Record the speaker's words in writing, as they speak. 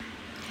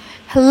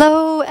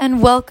Hello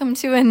and welcome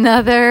to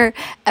another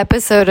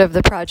episode of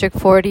the Project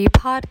 40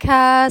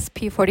 podcast,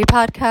 P40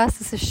 podcast.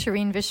 This is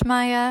Shireen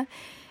Vishmaya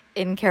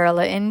in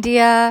Kerala,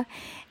 India,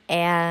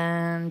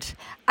 and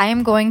I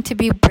am going to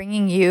be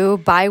bringing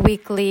you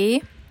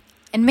bi-weekly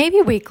and maybe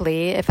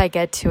weekly if I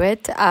get to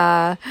it,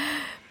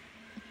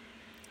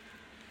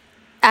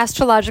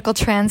 astrological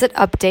transit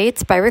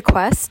updates by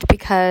request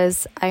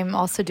because I'm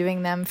also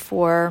doing them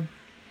for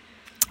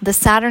the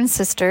Saturn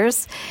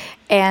sisters.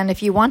 And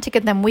if you want to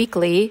get them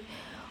weekly,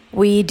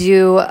 we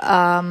do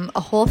a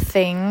whole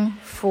thing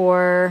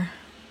for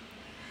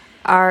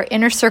our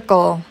inner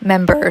circle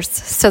members.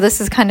 So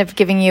this is kind of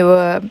giving you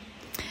a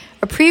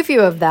preview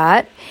of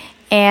that.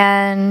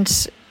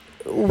 And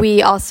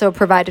we also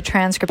provide a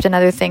transcript and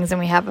other things, and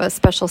we have a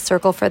special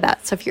circle for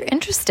that. So if you're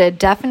interested,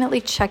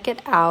 definitely check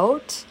it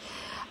out.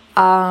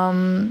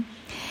 And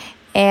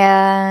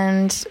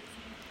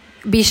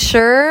be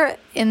sure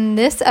in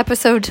this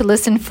episode to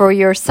listen for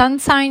your sun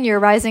sign, your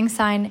rising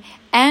sign,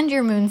 and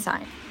your moon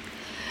sign.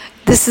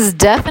 This is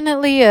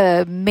definitely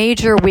a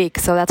major week,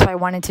 so that's why I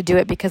wanted to do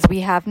it, because we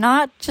have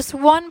not just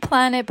one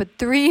planet, but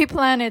 3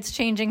 planets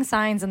changing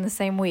signs in the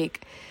same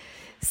week.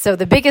 So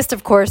the biggest,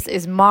 of course,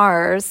 is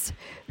Mars,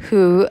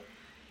 who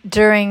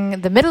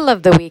during the middle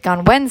of the week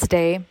on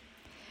Wednesday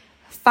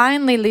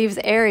finally leaves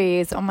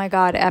Aries, oh my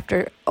God,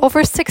 after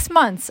over 6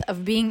 months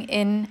of being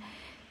in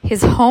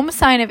his home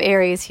sign of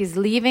Aries. He's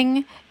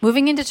moving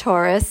into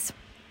Taurus.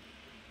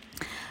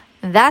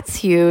 That's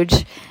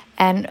huge.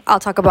 And I'll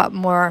talk about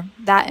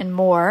that and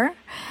more.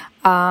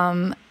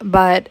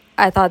 But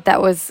I thought that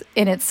was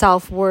in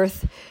itself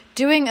worth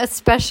doing a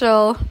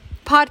special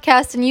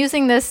podcast and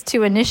using this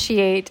to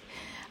initiate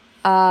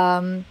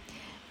a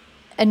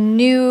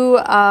new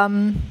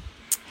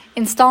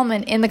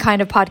installment in the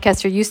kind of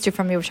podcast you're used to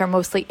from me, which are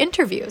mostly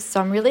interviews. So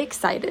I'm really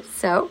excited.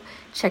 So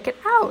check it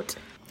out.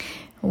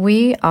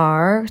 We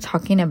are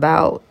talking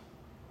about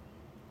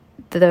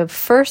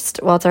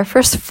it's our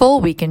first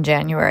full week in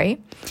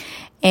January.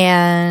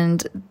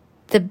 And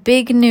the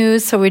big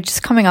news, so we're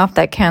just coming off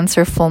that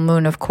Cancer full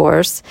moon, of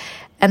course.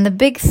 And the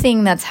big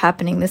thing that's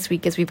happening this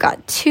week is we've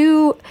got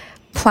 2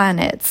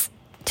 planets,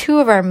 2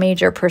 of our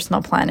major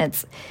personal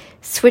planets,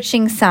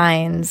 switching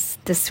signs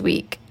this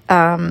week.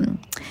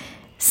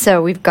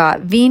 So we've got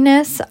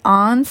Venus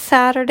on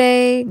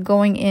Saturday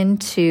going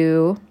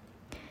into...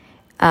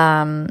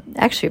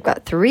 actually, we've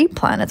got 3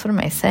 planets. What am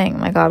I saying? Oh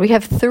my God, we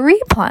have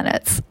 3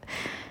 planets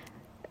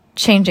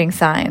changing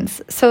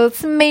signs. So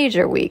it's a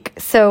major week.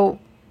 So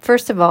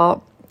first of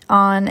all,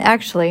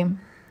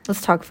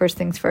 let's talk first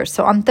things first.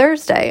 So on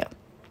Thursday,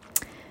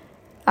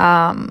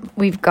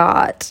 we've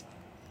got,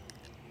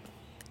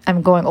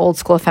 I'm going old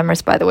school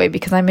ephemeris, by the way,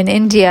 because I'm in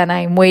India and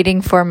I'm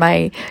waiting for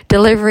my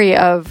delivery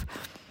of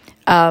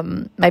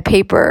my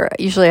paper.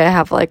 Usually I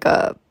have like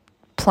a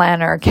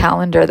planner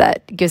calendar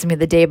that gives me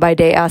the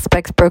day-by-day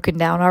aspects broken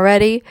down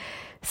already.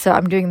 So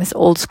I'm doing this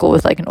old school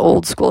with like an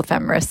old school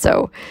ephemeris.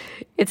 So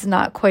it's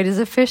not quite as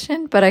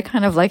efficient, but I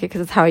kind of like it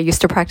because it's how I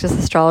used to practice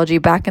astrology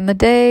back in the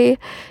day,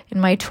 in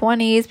my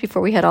 20s,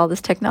 before we had all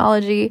this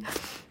technology,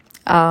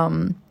 all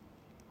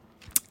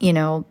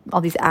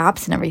these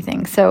apps and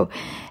everything. So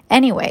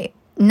anyway,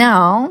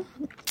 now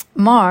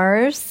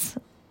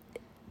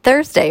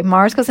Thursday,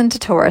 Mars goes into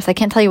Taurus. I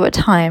can't tell you what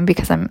time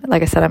because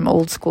I'm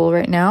old school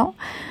right now.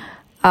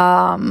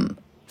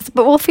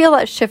 But we'll feel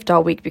that shift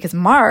all week because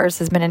Mars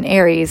has been in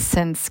Aries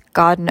since,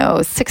 God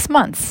knows, 6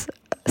 months.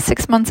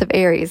 6 months of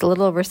Aries, a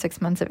little over 6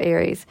 months of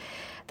Aries.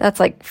 That's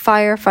like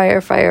fire,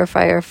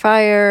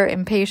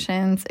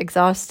 impatience,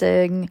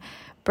 exhausting,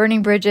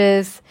 burning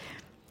bridges,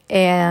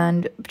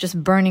 and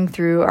just burning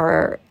through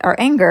our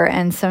anger.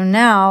 And so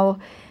now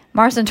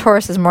Mars in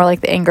Taurus is more like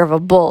the anger of a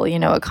bull.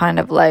 It kind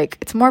of like,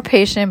 it's more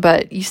patient,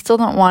 but you still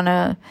don't want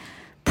to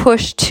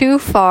push too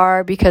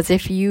far because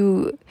if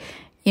you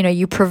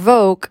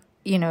provoke,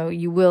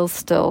 you will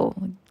still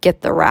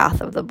get the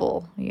wrath of the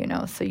bull,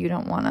 so you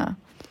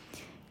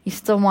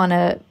still want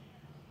to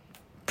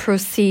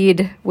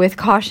proceed with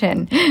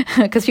caution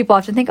because people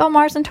often think, oh,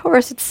 Mars and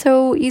Taurus, it's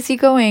so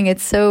easygoing,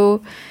 it's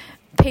so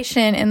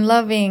patient and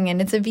loving, and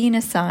it's a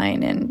Venus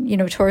sign, and,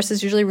 Taurus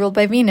is usually ruled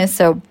by Venus,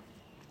 so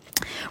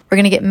we're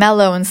going to get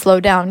mellow and slow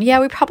down. Yeah,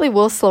 we probably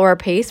will slow our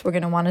pace. We're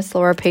going to want to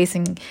slow our pace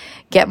and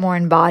get more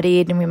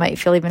embodied, and we might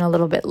feel even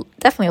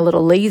definitely a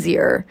little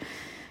lazier.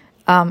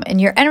 And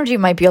your energy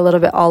might be a little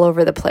bit all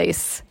over the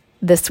place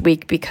this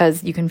week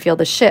because you can feel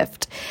the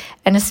shift.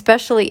 And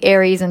especially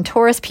Aries and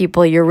Taurus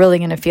people, you're really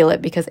going to feel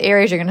it because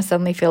Aries, you're going to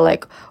suddenly feel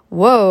like,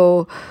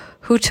 whoa,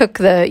 who took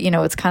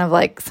it's kind of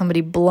like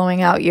somebody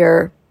blowing out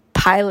your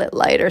pilot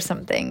light or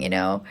something,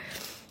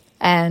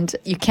 and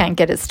you can't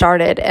get it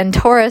started. And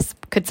Taurus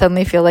could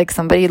suddenly feel like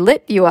somebody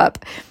lit you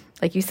up,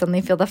 like you suddenly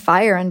feel the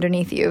fire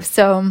underneath you.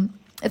 So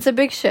it's a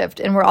big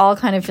shift. And we're all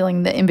kind of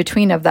feeling the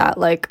in-between of that.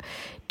 Like,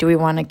 do we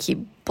want to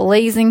keep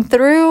blazing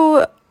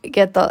through,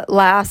 get the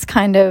last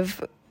kind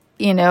of,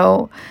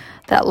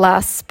 that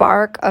last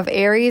spark of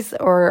Aries,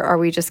 or are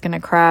we just going to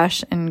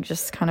crash and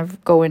just kind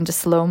of go into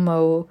slow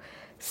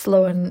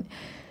and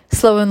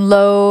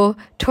low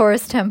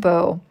Taurus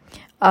tempo?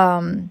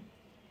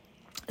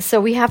 So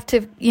we have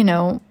to,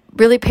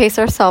 really pace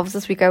ourselves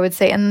this week, I would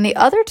say. And the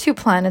other two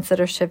planets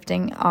that are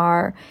shifting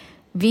are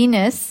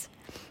Venus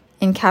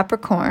in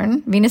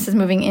Capricorn. Venus is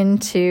moving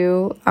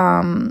into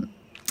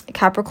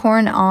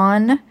Capricorn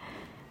on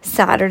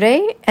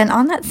Saturday. And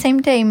on that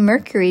same day,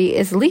 Mercury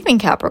is leaving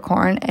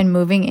Capricorn and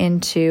moving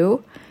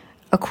into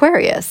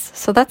Aquarius.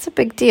 So that's a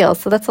big deal.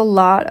 So that's a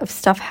lot of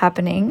stuff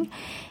happening.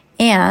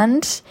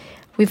 And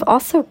we've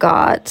also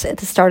got, at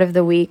the start of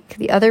the week,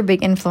 the other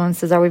big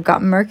influences are we've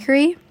got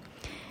Mercury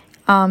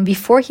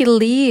before he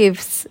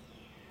leaves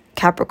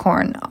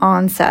Capricorn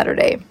on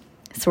Saturday.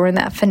 So we're in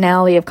that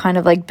finale of kind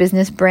of like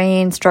business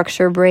brain,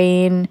 structure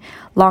brain,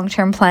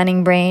 long-term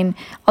planning brain.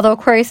 Although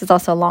Aquarius is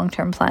also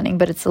long-term planning,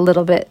 but it's a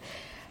little bit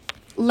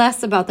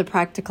less about the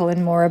practical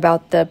and more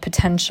about the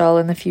potential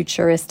and the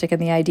futuristic and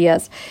the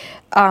ideas.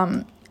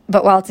 But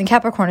while it's in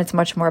Capricorn, it's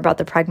much more about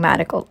the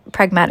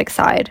pragmatic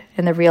side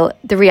and the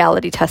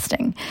reality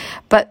testing.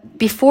 But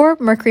before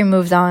Mercury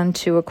moves on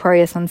to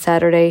Aquarius on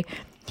Saturday,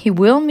 he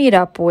will meet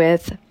up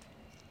with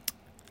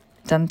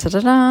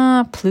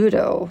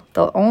Pluto,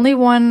 the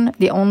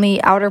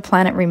only outer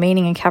planet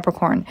remaining in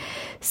Capricorn.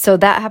 So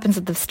that happens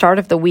at the start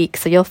of the week.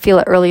 So you'll feel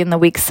it early in the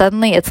week.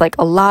 Suddenly it's like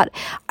a lot.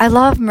 I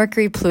love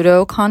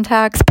Mercury-Pluto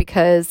contacts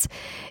because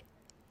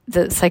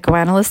the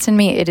psychoanalyst in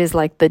me, it is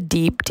like the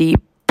deep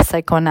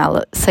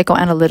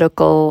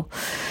psychoanalytical,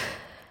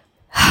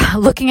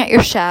 looking at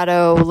your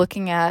shadow,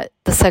 looking at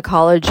the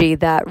psychology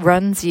that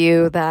runs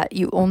you, that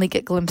you only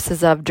get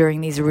glimpses of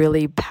during these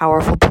really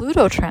powerful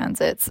Pluto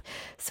transits.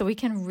 So we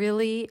can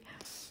really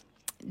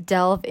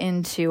delve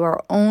into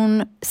our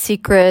own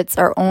secrets,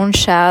 our own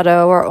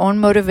shadow, our own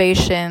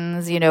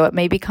motivations. It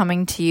may be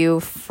coming to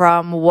you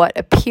from what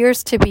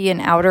appears to be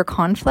an outer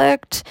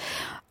conflict.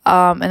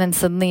 And then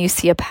suddenly you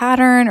see a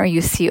pattern, or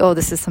you see, oh,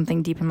 this is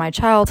something deep in my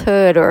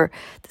childhood, or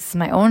this is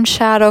my own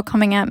shadow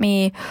coming at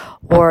me,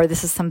 or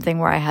this is something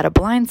where I had a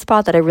blind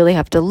spot that I really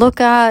have to look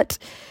at.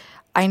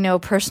 I know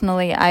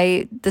personally,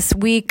 this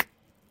week,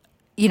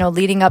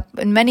 leading up,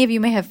 and many of you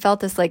may have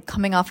felt this, like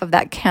coming off of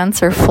that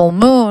Cancer full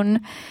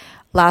moon.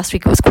 Last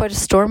week was quite a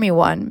stormy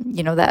one.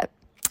 That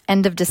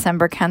end of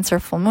December Cancer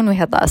full moon we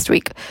had last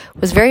week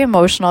was very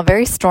emotional,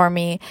 very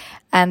stormy.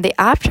 And the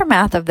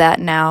aftermath of that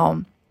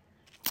now,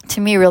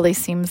 to me, really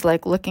seems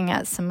like looking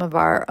at some of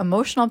our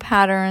emotional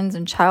patterns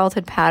and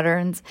childhood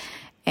patterns,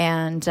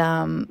 and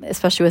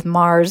especially with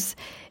Mars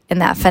in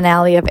that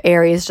finale of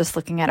Aries, just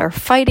looking at our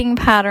fighting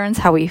patterns,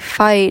 how we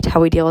fight, how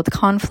we deal with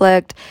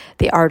conflict,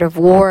 the art of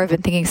war. I've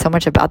been thinking so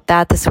much about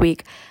that this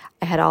week.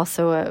 I had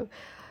also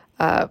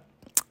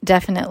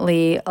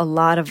definitely a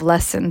lot of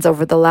lessons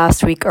over the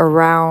last week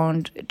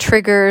around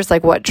triggers,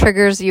 like what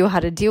triggers you, how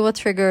to deal with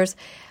triggers,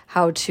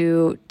 how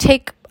to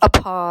take a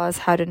pause,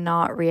 how to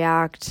not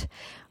react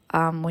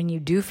when you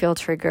do feel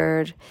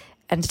triggered,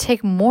 and to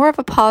take more of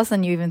a pause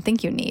than you even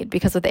think you need.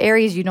 Because with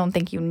Aries, you don't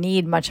think you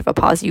need much of a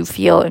pause. You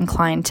feel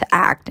inclined to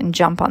act and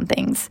jump on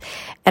things.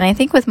 And I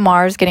think with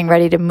Mars getting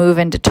ready to move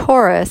into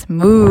Taurus, I'm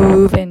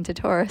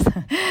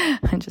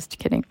just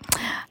kidding.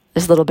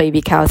 There's little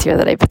baby cows here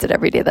that I visit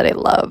every day that I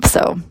love.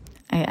 So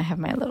I have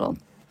my little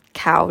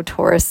cow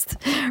Taurus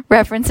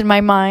reference in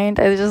my mind.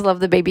 I just love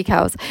the baby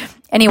cows.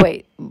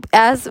 Anyway,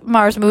 as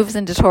Mars moves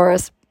into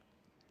Taurus,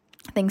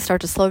 things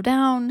start to slow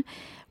down.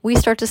 We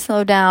start to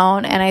slow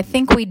down, and I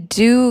think we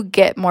do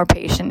get more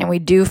patient, and we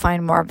do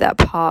find more of that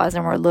pause,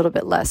 and we're a little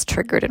bit less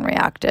triggered and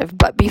reactive.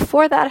 But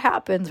before that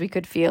happens, we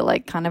could feel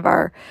like kind of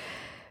our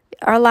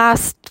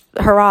last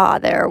hurrah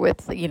there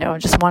with,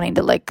 just wanting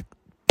to like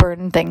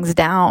burn things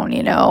down,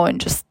 and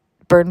just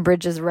burn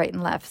bridges right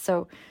and left.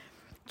 So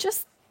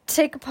just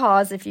take a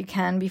pause if you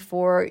can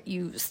before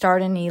you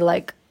start any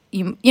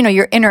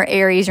your inner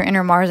Aries, your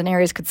inner Mars and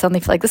Aries could suddenly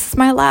feel like, this is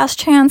my last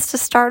chance to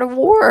start a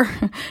war,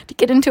 to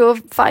get into a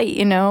fight,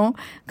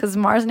 because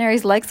Mars and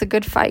Aries likes a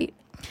good fight.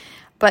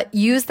 But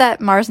use that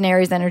Mars and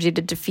Aries energy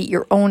to defeat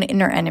your own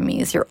inner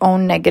enemies, your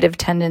own negative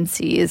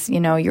tendencies,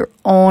 your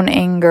own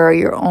anger,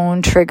 your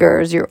own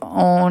triggers, your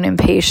own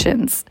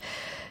impatience,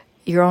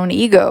 your own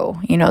ego,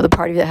 the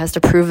part of you that has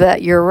to prove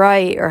that you're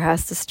right or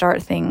has to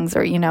start things,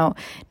 or,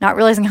 not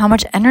realizing how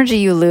much energy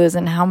you lose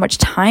and how much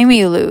time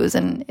you lose.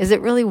 And is it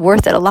really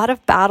worth it? A lot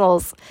of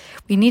battles,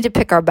 we need to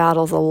pick our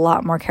battles a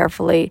lot more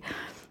carefully.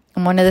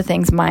 And one of the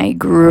things my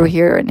guru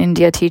here in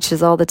India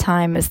teaches all the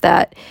time is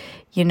that,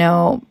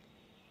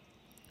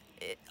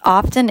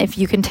 often if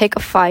you can take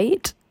a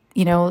fight,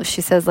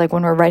 she says, like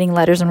when we're writing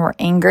letters and we're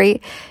angry,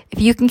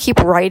 if you can keep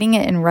writing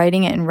it and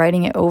writing it and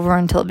writing it over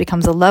until it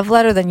becomes a love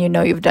letter, then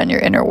you've done your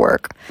inner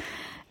work.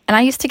 And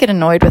I used to get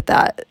annoyed with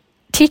that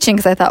teaching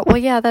because I thought, well,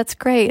 yeah, that's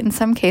great in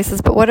some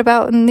cases, but what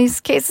about in these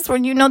cases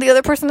when the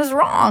other person is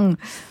wrong?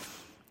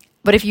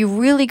 But if you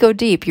really go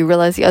deep, you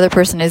realize the other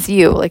person is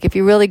you. Like if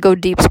you really go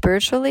deep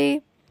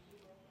spiritually,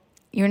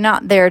 you're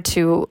not there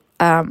to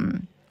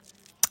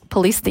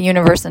police the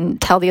universe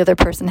and tell the other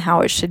person how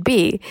it should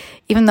be,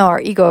 even though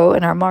our ego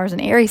and our Mars and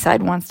Aries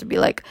side wants to be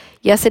like,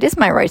 yes, it is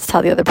my right to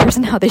tell the other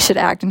person how they should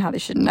act and how they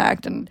shouldn't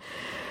act. And,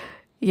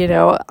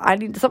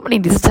 somebody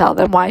needs to tell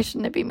them, why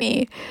shouldn't it be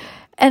me?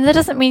 And that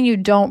doesn't mean you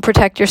don't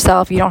protect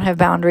yourself, you don't have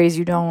boundaries,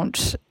 you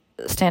don't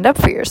stand up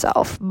for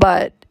yourself.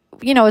 But,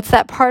 it's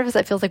that part of us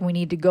that feels like we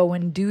need to go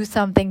and do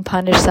something,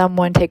 punish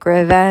someone, take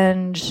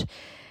revenge,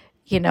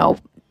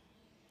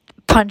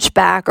 punch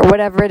back or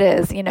whatever it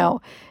is,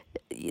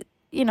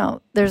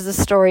 there's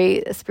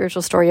a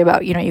spiritual story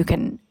about,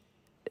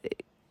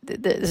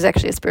 there's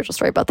actually a spiritual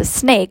story about the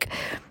snake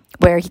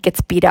where he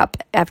gets beat up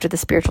after the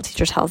spiritual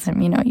teacher tells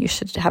him, you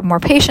should have more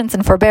patience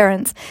and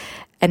forbearance.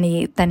 And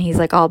he's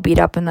like all beat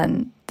up, and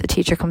then the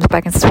teacher comes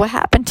back and says, what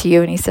happened to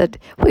you? And he said,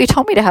 well, you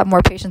told me to have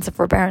more patience and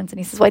forbearance. And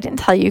he says, well, I didn't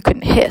tell you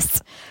couldn't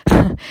hiss.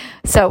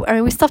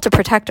 So, we still have to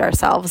protect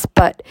ourselves,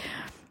 but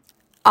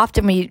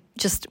often we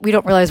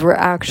don't realize we're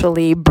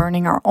actually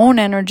burning our own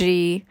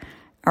energy,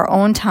 our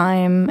own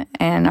time,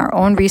 and our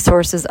own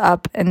resources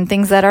up, and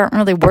things that aren't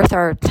really worth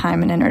our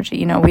time and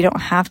energy. We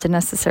don't have to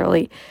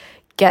necessarily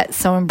get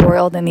so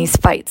embroiled in these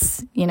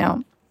fights,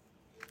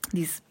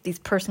 these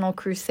personal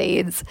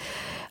crusades.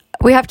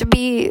 We have to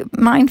be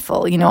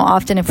mindful,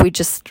 often if we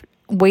just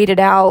wait it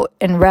out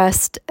and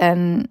rest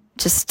and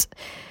just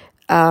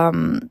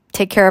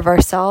take care of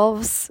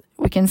ourselves,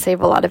 we can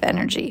save a lot of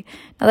energy.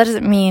 Now, that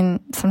doesn't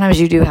mean sometimes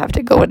you do have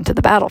to go into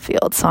the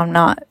battlefield, so I'm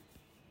not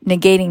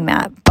negating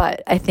that,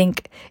 but I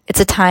think it's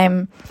a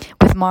time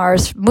with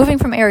Mars moving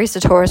from Aries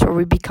to Taurus where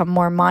we become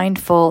more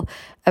mindful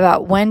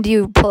about when do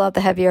you pull out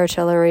the heavy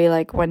artillery,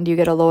 like when do you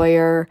get a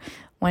lawyer,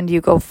 when do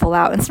you go full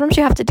out, and sometimes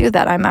you have to do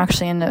that. I'm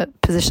actually in a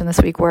position this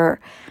week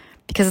where,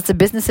 because it's a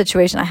business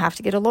situation, I have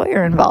to get a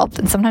lawyer involved,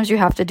 and sometimes you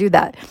have to do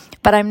that.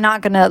 But I'm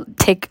not going to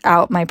take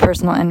out my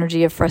personal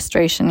energy of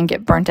frustration and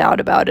get burnt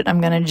out about it.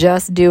 I'm going to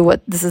just do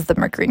this is the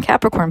Mercury and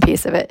Capricorn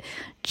piece of it,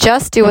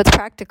 just do what's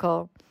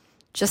practical,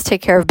 just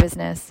take care of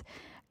business,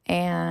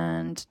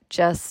 and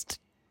just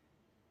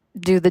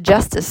do the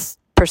justice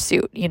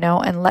pursuit,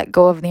 and let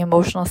go of the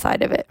emotional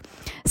side of it.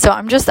 So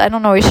I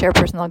don't always share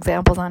personal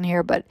examples on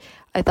here, but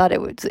I thought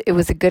it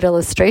was a good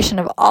illustration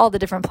of all the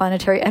different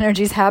planetary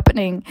energies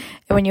happening.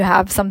 And when you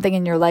have something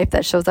in your life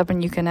that shows up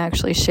and you can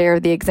actually share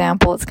the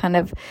example, it's kind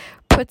of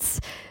puts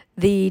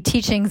the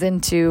teachings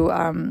into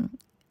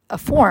a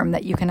form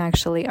that you can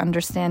actually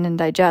understand and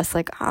digest,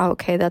 like,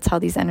 okay, that's how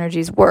these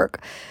energies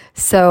work.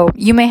 So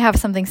you may have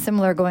something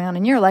similar going on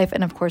in your life.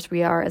 And of course,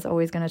 we are, as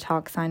always, going to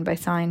talk sign by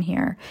sign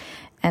here.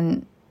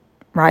 And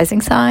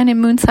rising sign and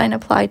moon sign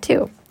apply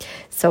too.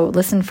 So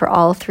listen for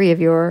all three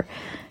of your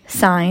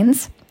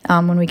signs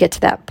when we get to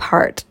that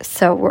part.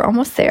 So we're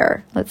almost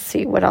there. Let's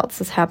see what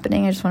else is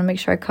happening. I just want to make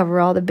sure I cover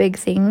all the big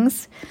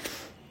things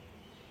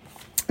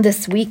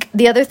this week.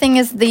 The other thing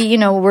is the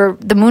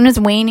moon is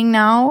waning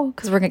now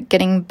because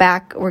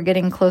we're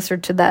getting closer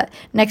to that.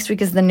 Next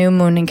week is the new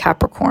moon in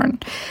Capricorn,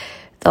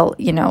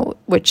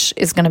 which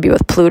is going to be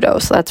with Pluto.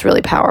 So that's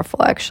really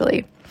powerful,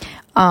 actually.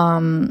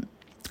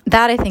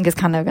 That I think is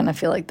kind of going to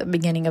feel like the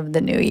beginning of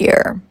the new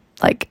year.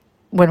 Like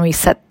when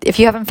if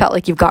you haven't felt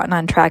like you've gotten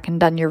on track and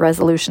done your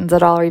resolutions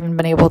at all, or even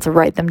been able to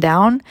write them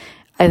down,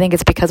 I think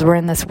it's because we're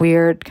in this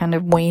weird kind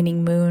of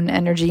waning moon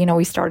energy.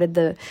 We started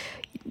the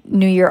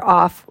new year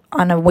off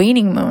on a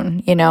waning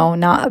moon,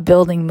 not a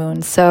building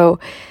moon. So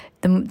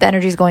the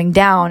energy is going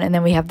down, and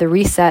then we have the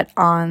reset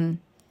on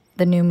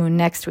the new moon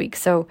next week.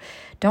 So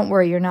don't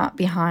worry, you're not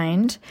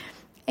behind.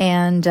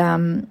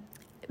 And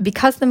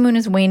because the moon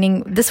is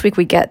waning, this week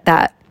we get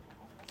that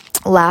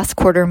last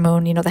quarter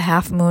moon, the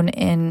half moon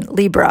in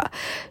Libra.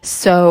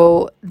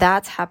 So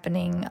that's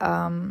happening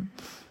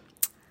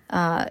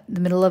the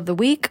middle of the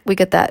week. We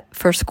get that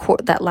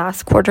that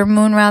last quarter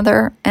moon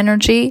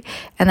energy,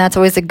 and that's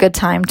always a good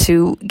time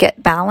to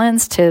get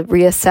balanced, to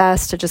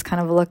reassess, to just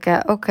kind of look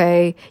at,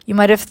 okay, you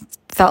might have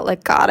felt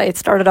like, God, I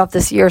started off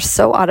this year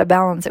so out of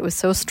balance. It was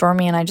so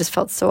stormy and I just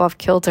felt so off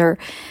kilter.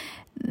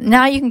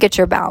 Now you can get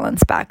your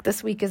balance back.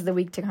 This week is the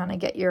week to kind of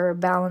get your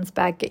balance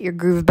back, get your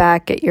groove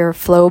back, get your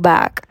flow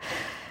back.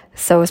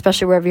 So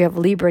especially wherever you have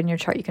Libra in your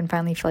chart, you can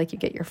finally feel like you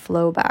get your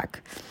flow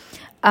back.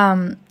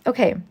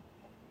 Okay.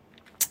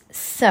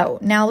 So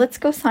now let's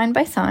go sign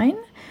by sign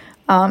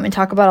and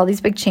talk about all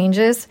these big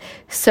changes.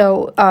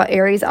 So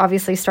Aries,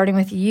 obviously starting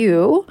with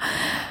you,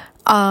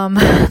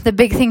 the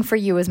big thing for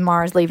you is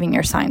Mars leaving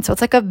your sign. So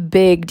it's like a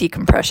big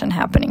decompression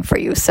happening for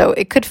you. So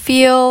it could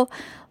feel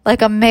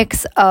like a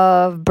mix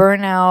of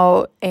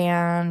burnout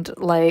and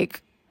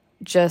like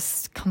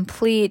just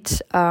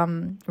complete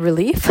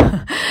relief.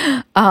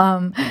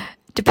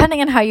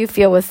 Depending on how you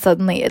feel with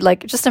suddenly,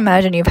 like just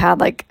imagine you've had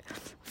like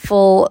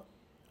full,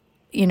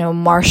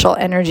 martial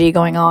energy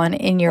going on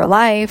in your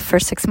life for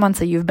 6 months.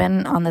 So you've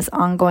been on this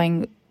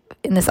ongoing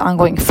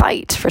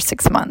fight for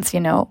 6 months,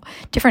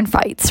 different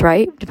fights,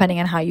 right? Depending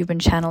on how you've been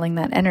channeling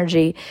that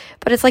energy.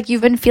 But it's like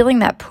you've been feeling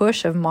that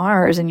push of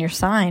Mars in your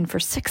sign for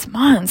 6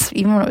 months,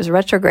 even when it was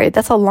retrograde.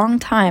 That's a long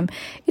time.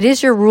 It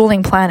is your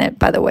ruling planet,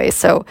 by the way.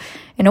 So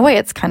in a way,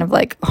 it's kind of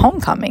like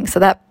homecoming. So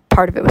that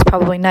part of it was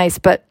probably nice.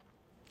 But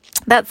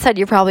that said,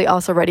 you're probably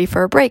also ready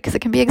for a break because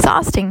it can be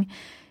exhausting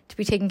to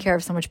be taking care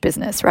of so much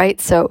business,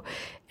 right? So,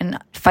 and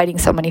fighting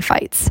so many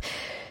fights.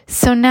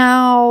 So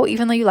now,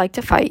 even though you like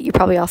to fight, you're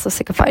probably also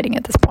sick of fighting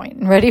at this point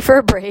and ready for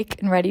a break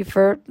and ready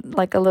for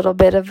like a little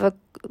bit of a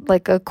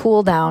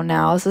cool down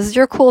now. So this is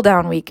your cool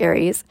down week,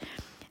 Aries.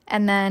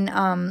 And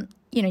then,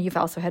 you've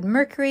also had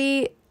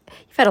Mercury.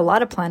 You've had a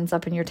lot of planets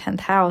up in your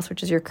 10th house,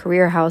 which is your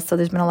career house. So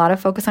there's been a lot of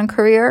focus on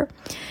career,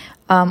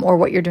 or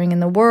what you're doing in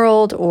the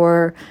world,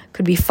 or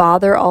could be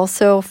father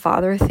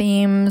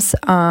themes.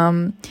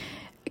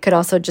 It could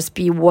also just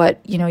be what,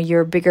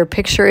 your bigger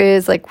picture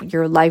is, like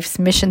your life's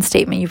mission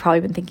statement. You've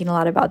probably been thinking a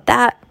lot about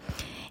that.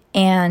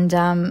 And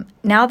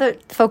now the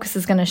focus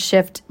is going to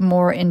shift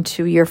more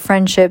into your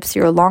friendships,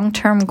 your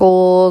long-term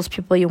goals,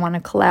 people you want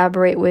to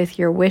collaborate with,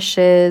 your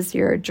wishes,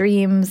 your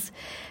dreams,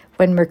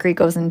 when Mercury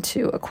goes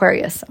into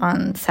Aquarius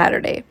on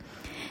Saturday.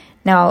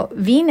 Now,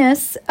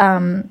 Venus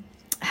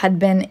had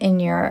been in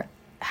your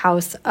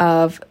house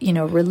of,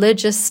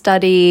 religious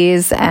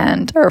studies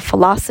or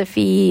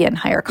philosophy and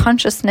higher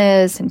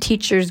consciousness and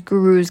teachers,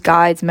 gurus,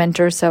 guides,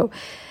 mentors. So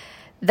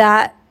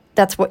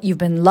that's what you've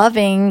been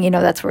loving.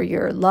 That's where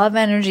your love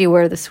energy,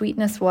 where the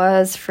sweetness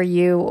was for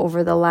you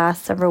over the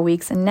last several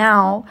weeks. And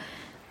now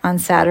on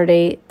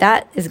Saturday,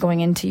 that is going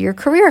into your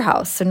career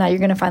house. So now you're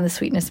going to find the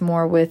sweetness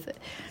more with,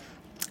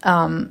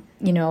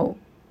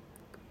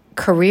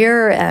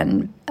 career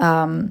and,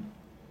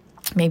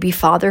 maybe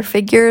father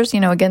figures.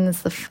 Again,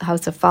 it's the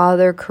house of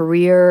father,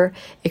 career.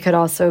 It could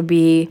also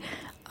be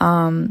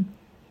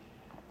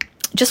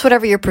just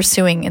whatever you're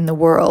pursuing in the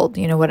world,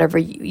 whatever,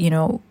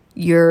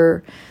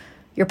 your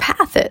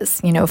path is,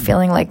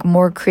 feeling like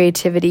more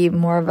creativity,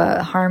 more of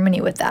a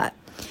harmony with that.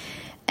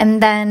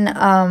 And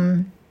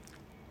then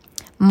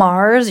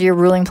Mars, your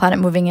ruling planet,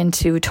 moving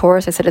into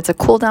Taurus. I said it's a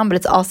cool down, but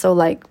it's also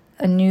like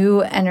a new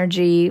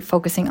energy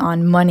focusing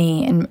on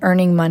money and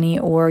earning money,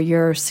 or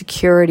your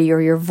security, or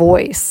your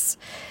voice,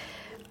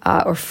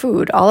 or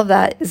food. All of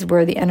that is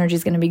where the energy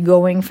is going to be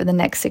going for the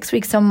next 6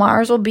 weeks. So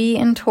Mars will be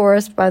in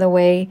Taurus, by the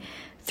way,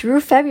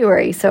 through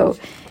February. So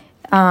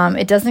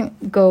it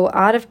doesn't go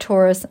out of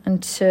Taurus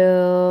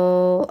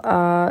until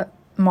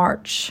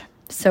March.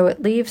 So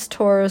it leaves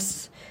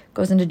Taurus,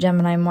 goes into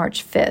Gemini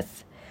March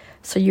 5th.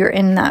 So you're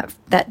in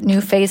that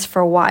new phase for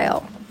a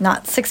while.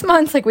 Not 6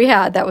 months like we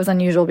had. That was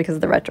unusual because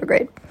of the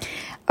retrograde.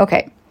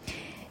 Okay.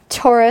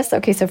 Taurus.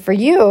 Okay, so for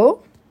you,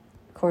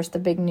 of course, the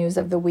big news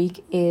of the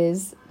week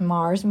is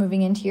Mars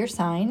moving into your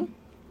sign.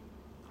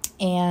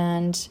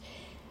 And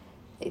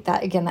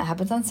that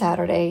happens on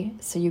Saturday.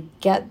 So you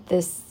get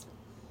this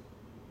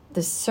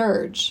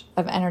surge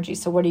of energy.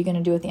 So what are you going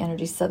to do with the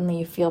energy? Suddenly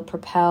you feel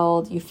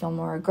propelled. You feel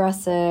more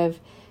aggressive.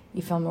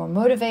 You feel more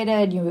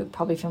motivated. You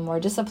probably feel more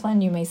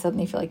disciplined. You may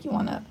suddenly feel like you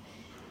want to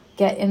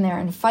get in there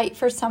and fight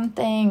for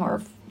something,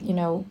 or,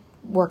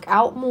 work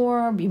out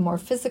more, be more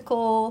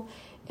physical.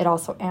 It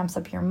also amps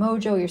up your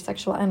mojo, your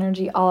sexual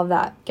energy. All of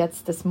that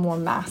gets this more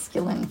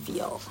masculine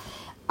feel.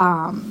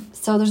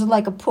 So there's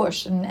like a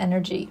push in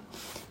energy.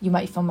 You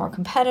might feel more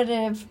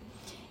competitive.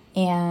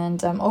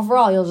 And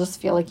overall, you'll just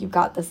feel like you've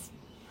got this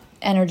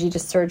energy to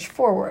surge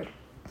forward.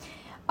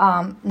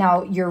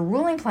 Now, your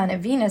ruling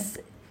planet, Venus,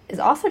 is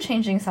also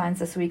changing signs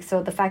this week.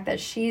 So the fact that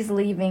she's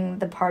leaving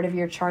the part of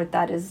your chart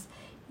that is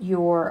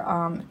your,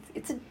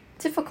 it's a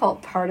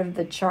difficult part of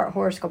the chart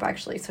horoscope,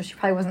 actually. So she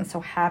probably wasn't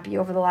so happy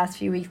over the last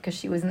few weeks because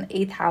she was in the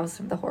 8th house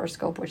of the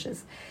horoscope, which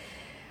is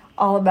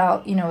all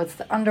about, it's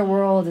the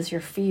underworld, it's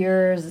your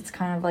fears. It's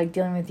kind of like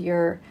dealing with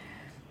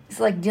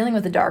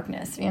the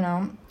darkness,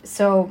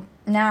 So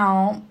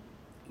now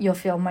you'll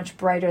feel much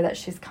brighter that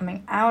she's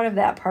coming out of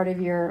that part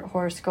of your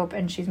horoscope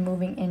and she's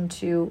moving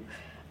into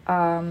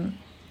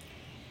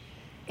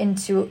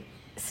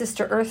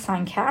sister earth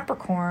sign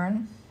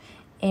Capricorn,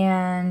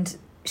 and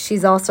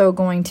she's also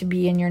going to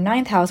be in your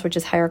 9th house, which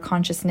is higher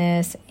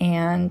consciousness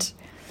and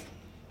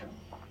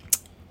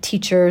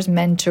teachers,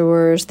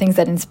 mentors, things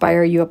that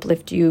inspire you,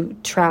 uplift you,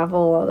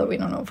 travel, although we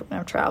don't know if we're going to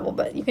have travel,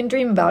 but you can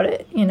dream about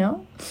it,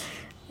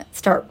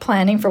 start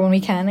planning for when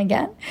we can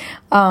again,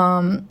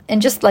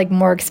 and just like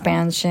more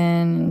expansion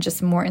and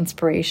just more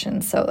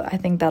inspiration. So I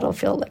think that'll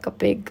feel like a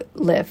big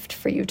lift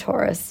for you,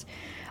 Taurus.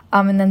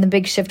 And then the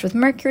big shift with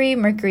Mercury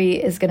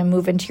is going to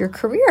move into your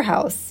career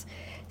house.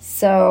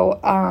 So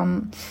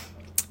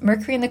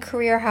Mercury in the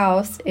career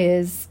house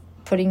is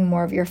putting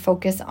more of your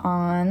focus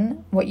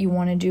on what you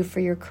want to do for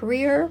your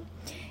career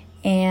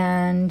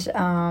and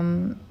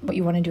what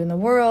you want to do in the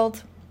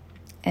world,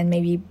 and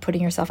maybe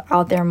putting yourself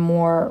out there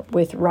more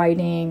with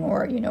writing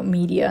or,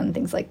 media and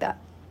things like that,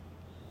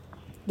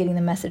 getting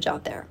the message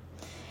out there.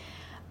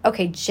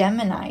 Okay,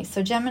 Gemini.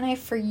 So Gemini,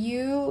 for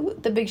you,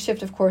 the big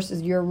shift, of course,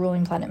 is your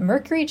ruling planet,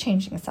 Mercury,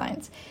 changing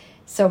signs.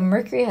 So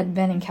Mercury had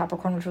been in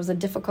Capricorn, which was a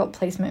difficult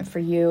placement for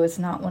you. It's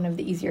not one of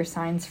the easier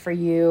signs for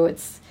you.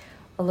 It's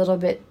a little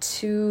bit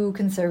too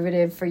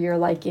conservative for your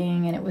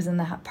liking, and it was in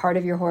the part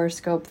of your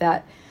horoscope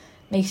that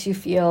makes you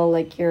feel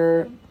like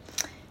you're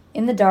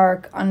in the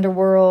dark,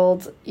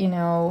 underworld.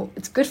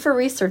 It's good for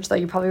research, though.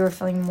 You probably were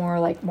feeling more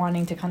like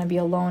wanting to kind of be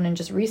alone and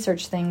just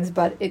research things,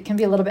 but it can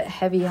be a little bit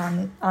heavy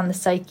on the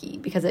psyche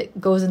because it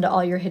goes into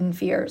all your hidden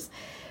fears.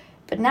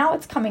 But now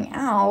it's coming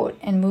out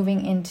and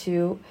moving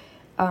into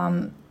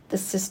the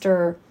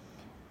sister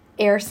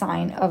air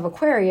sign of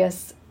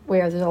Aquarius,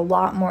 where there's a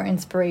lot more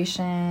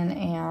inspiration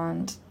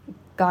and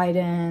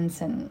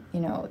guidance, and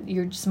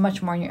you're just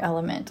much more in your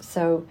element.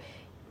 So,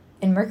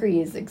 and Mercury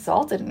is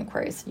exalted in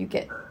Aquarius, so you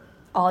get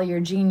all your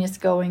genius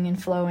going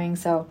and flowing.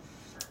 So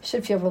it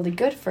should feel really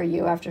good for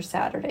you after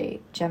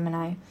Saturday,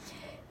 Gemini.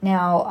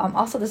 Now,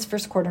 also this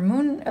last quarter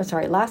moon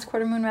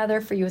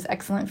rather, for you is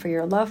excellent for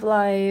your love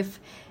life.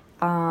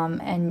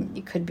 And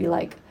you could be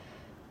like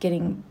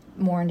getting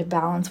more into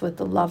balance with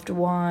the loved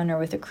one or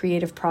with a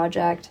creative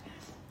project.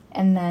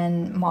 And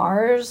then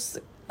Mars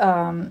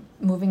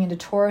moving into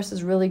Taurus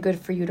is really good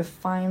for you to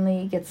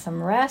finally get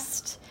some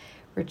rest,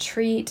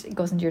 retreat. It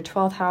goes into your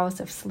 12th house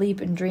of sleep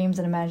and dreams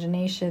and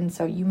imagination.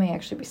 So you may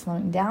actually be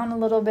slowing down a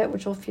little bit,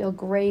 which will feel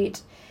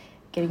great.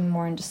 Getting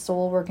more into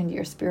soul work, into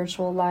your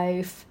spiritual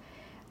life,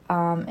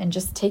 and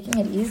just taking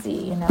it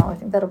easy. I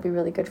think that'll be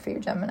really good for you,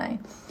 Gemini.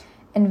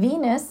 And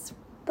Venus,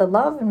 the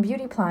love and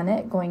beauty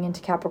planet, going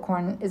into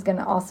Capricorn, is going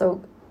to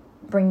also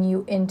bring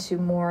you into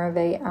more of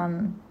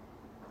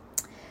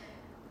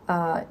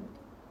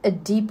a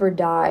deeper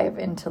dive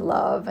into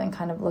love and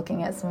kind of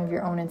looking at some of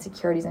your own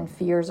insecurities and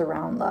fears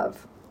around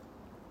love.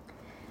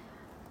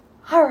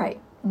 All right,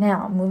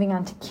 now moving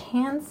on to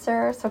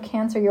Cancer. So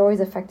Cancer, you're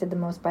always affected the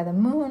most by the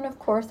moon, of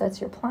course, that's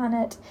your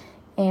planet.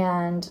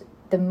 And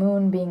the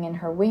moon being in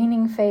her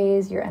waning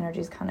phase, your energy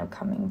is kind of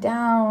coming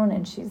down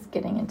and she's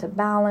getting into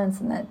balance,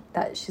 and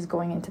that she's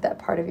going into that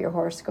part of your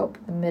horoscope,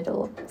 the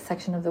middle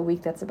section of the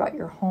week that's about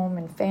your home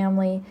and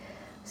family.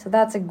 So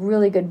that's a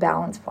really good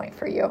balance point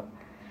for you.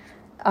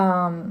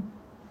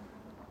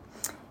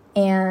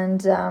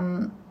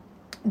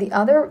 The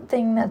other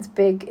thing that's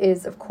big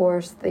is, of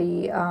course,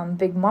 the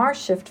big Mars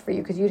shift for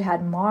you, because you'd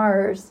had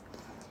Mars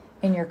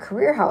in your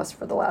career house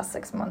for the last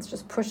 6 months,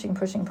 just pushing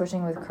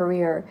with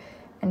career.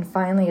 And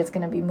finally, it's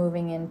going to be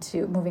moving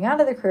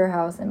out of the career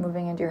house and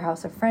moving into your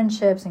house of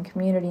friendships and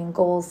community and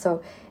goals.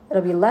 So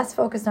it'll be less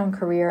focused on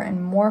career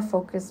and more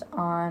focused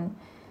on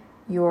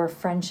your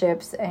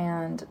friendships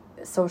and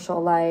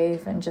social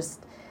life and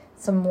just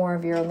some more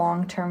of your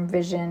long-term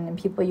vision and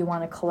people you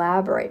want to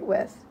collaborate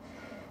with.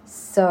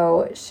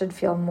 So it should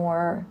feel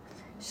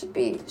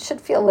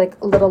like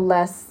a little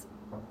less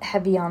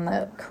heavy on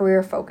the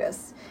career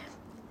focus.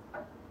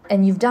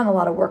 And you've done a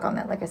lot of work on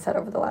that, like I said,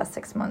 over the last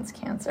 6 months,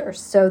 Cancer.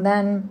 So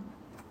then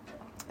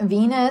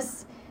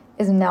Venus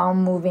is now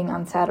moving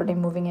on Saturday,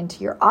 moving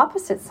into your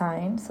opposite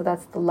sign. So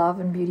that's the love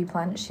and beauty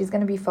planet. She's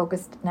going to be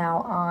focused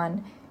now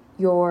on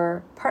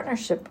your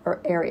partnership or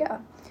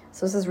area.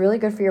 So this is really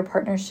good for your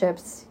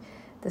partnerships.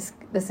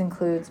 This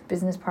includes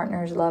business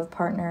partners, love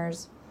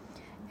partners,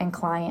 and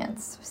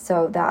clients.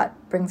 So that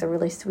brings a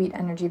really sweet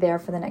energy there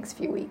for the next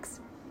few weeks.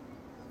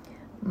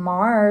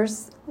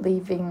 Mars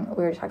leaving,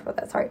 we already talked about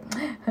that, sorry,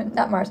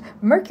 not Mars,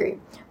 Mercury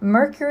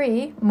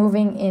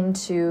moving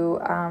into,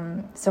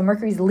 so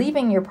Mercury's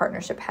leaving your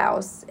partnership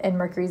house, and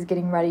Mercury's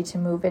getting ready to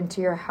move into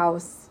your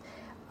house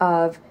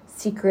of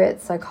secret,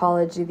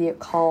 psychology, the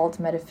occult,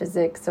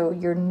 metaphysics. So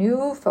your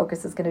new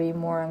focus is going to be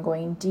more on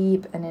going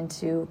deep and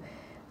into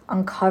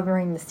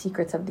uncovering the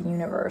secrets of the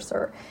universe,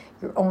 or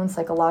your own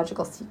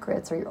psychological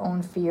secrets, or your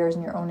own fears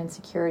and your own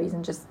insecurities,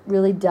 and just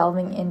really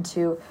delving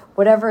into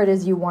whatever it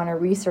is you want to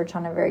research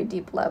on a very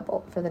deep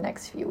level for the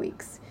next few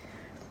weeks.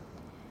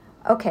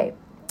 Okay.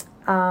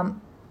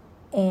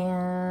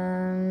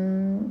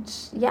 And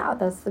yeah,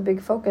 that's the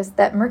big focus.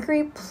 That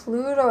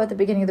Mercury-Pluto at the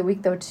beginning of the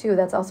week, though, too,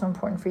 that's also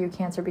important for you,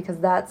 Cancer, because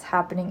that's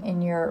happening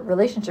in your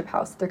relationship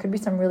house. There could be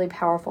some really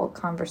powerful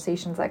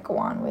conversations that go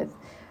on with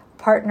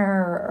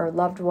partner or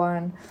loved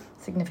one,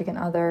 significant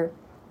other,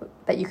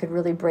 that you could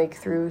really break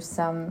through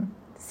some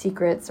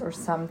secrets or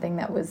something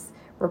that was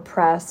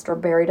repressed or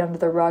buried under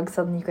the rug.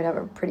 Suddenly you could have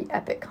a pretty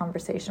epic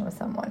conversation with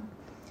someone.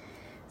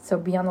 So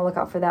be on the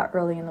lookout for that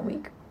early in the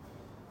week.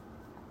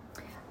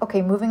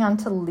 Okay, moving on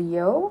to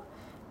Leo.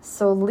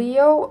 So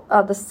Leo,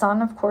 the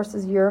sun, of course,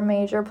 is your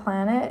major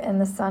planet,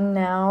 and the sun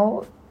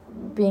now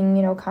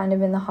being, kind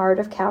of in the heart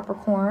of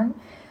Capricorn.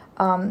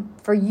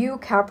 For you,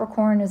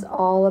 Capricorn is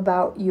all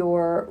about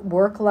your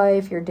work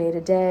life, your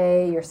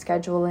day-to-day, your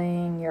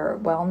scheduling, your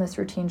wellness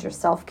routines, your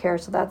self-care.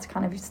 So that's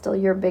kind of still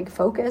your big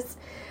focus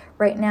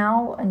right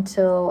now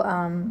until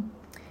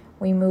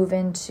we move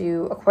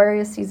into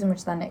Aquarius season,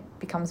 which then it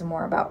becomes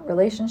more about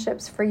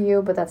relationships for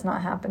you, but that's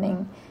not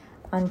happening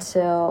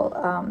until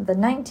the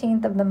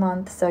 19th of the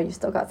month, so you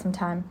still got some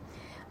time.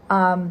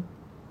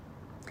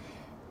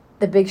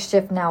 The big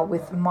shift now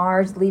with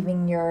Mars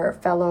leaving your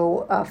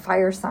fellow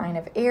fire sign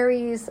of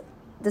Aries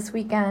this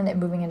weekend and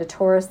moving into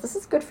Taurus. This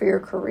is good for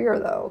your career,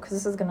 though, because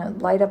this is going to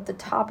light up the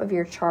top of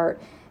your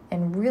chart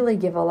and really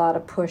give a lot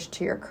of push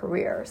to your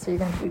career. So you're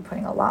going to be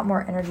putting a lot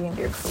more energy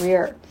into your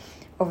career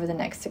over the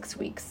next 6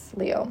 weeks,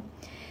 Leo.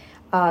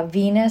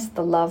 Venus,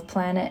 the love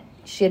planet,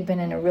 she had been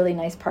in a really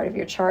nice part of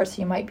your chart,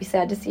 so you might be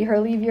sad to see her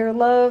leave your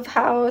love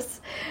house,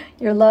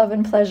 your love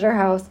and pleasure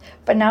house.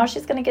 But now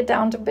she's going to get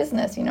down to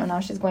business. Now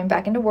she's going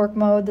back into work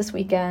mode this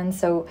weekend.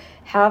 So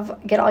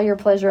get all your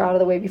pleasure out of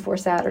the way before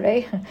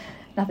Saturday.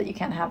 Not that you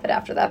can't have it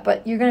after that,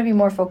 but you're going to be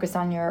more focused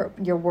on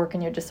your work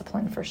and your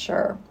discipline for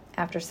sure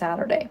after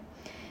Saturday.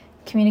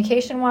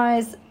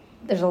 Communication-wise,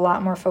 there's a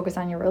lot more focus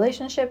on your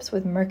relationships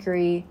with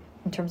Mercury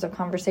in terms of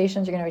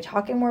conversations. You're going to be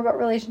talking more about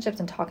relationships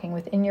and talking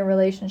within your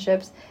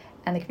relationships,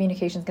 and the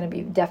communication is going to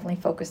be definitely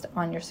focused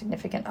on your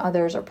significant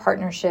others or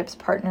partnerships,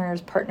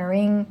 partners,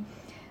 partnering.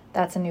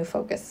 That's a new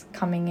focus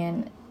coming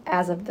in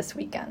as of this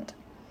weekend.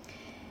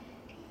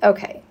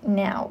 Okay,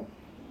 now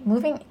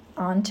moving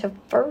on to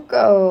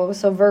Virgo.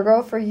 So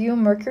Virgo, for you,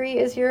 Mercury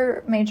is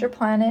your major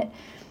planet,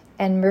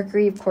 and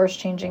Mercury, of course,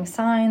 changing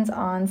signs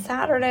on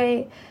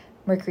Saturday.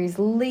 Mercury's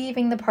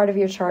leaving the part of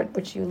your chart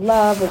which you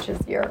love, which is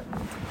your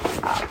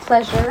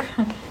pleasure,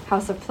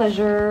 house of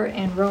pleasure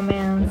and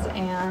romance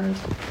and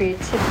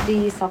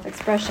creativity,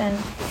 self-expression.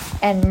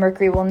 And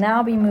Mercury will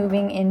now be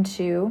moving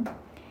into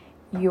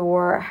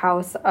your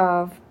house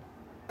of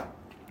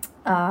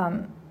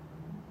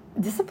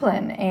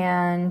discipline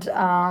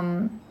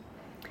and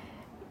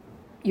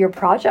your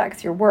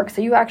projects, your work.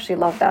 So you actually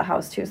love that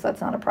house too, so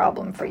that's not a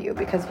problem for you,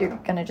 because you're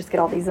going to just get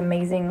all these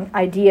amazing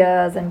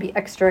ideas and be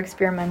extra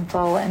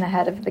experimental and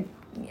ahead of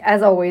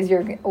as always,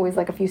 you're always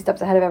like a few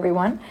steps ahead of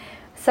everyone.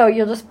 So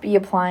you'll just be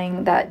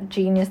applying that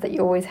genius that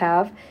you always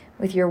have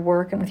with your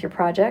work and with your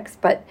projects,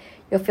 but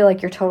you'll feel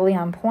like you're totally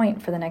on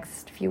point for the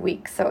next few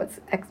weeks. So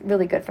it's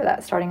really good for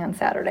that, starting on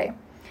Saturday.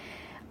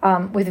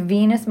 With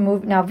Venus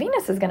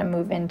Venus is going to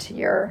move into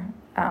your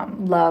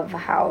love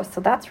house,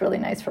 so that's really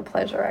nice for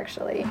pleasure,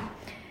 actually.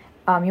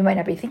 You might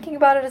not be thinking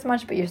about it as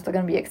much, but you're still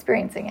going to be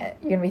experiencing it.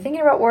 You're going to be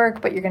thinking about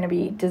work, but you're going to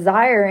be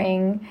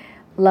desiring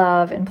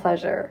love and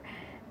pleasure.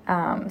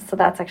 So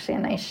that's actually a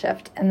nice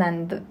shift. And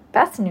then the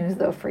best news,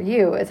 though, for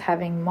you is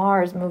having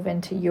Mars move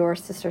into your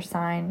sister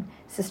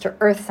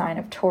Earth sign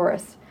of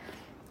Taurus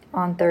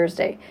on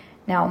Thursday.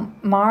 Now,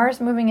 Mars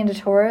moving into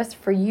Taurus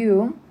for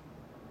you,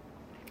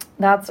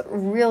 that's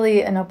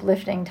really an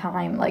uplifting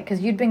time, like,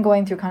 because you'd been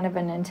going through kind of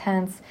an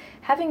intense,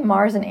 having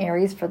Mars in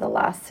Aries for the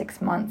last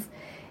 6 months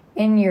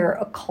in your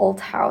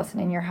occult house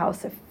and in your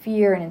house of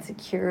fear and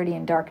insecurity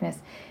and darkness.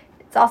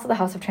 It's also the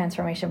house of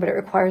transformation, but it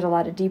requires a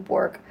lot of deep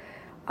work.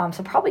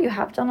 So probably you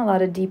have done a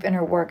lot of deep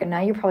inner work, and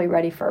now you're probably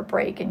ready for a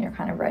break, and you're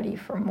kind of ready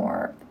for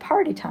more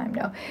party time.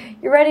 No,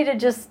 you're ready to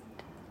just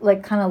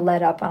like kind of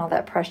let up on all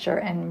that pressure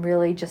and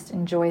really just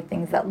enjoy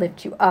things that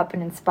lift you up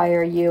and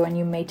inspire you. And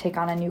you may take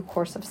on a new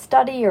course of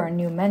study or a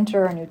new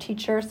mentor, or a new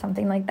teacher,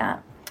 something like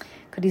that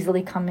could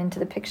easily come into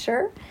the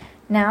picture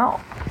now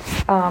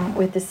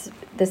with this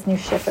new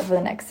shift over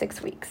the next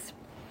 6 weeks.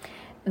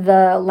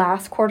 The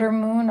last quarter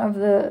moon of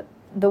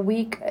the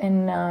week,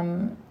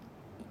 and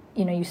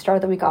you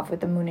start the week off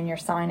with the moon in your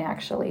sign,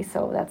 actually,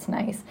 so that's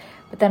nice.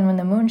 But then when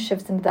the moon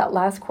shifts into that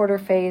last quarter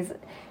phase,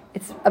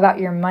 it's about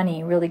your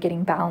money, really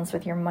getting balanced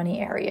with your money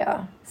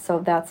area. So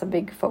that's a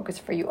big focus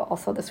for you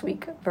also this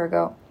week,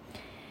 Virgo.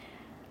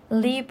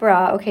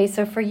 Libra, okay,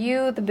 so for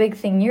you, the big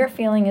thing you're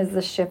feeling is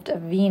the shift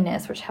of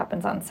Venus, which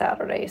happens on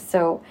Saturday.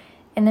 So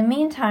in the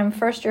meantime,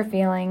 first you're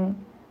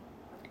feeling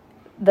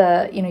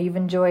you've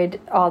enjoyed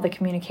all the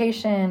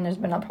communication. There's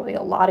been probably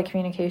a lot of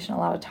communication, a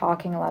lot of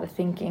talking, a lot of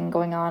thinking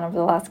going on over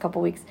the last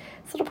couple weeks.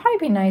 So it'll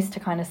probably be nice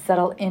to kind of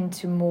settle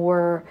into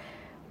more.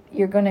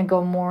 You're going to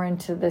go more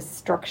into this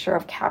structure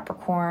of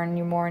Capricorn.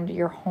 You're more into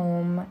your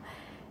home.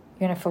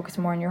 You're going to focus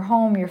more on your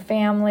home, your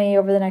family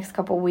over the next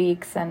couple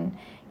weeks, and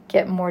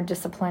get more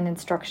disciplined and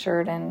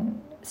structured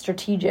and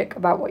strategic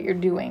about what you're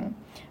doing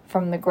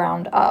from the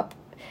ground up.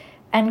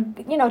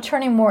 And,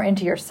 turning more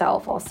into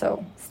yourself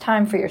also. It's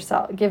time for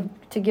yourself,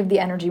 to give the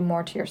energy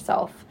more to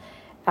yourself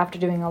after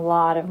doing a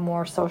lot of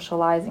more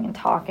socializing and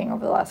talking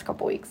over the last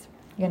couple weeks.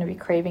 You're going to be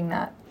craving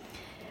that,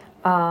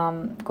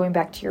 going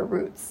back to your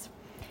roots.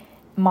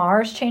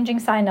 Mars changing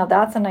sign, now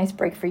that's a nice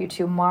break for you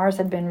too. Mars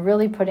had been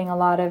really putting a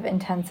lot of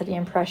intensity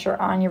and pressure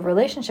on your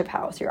relationship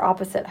house, your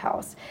opposite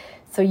house.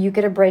 So you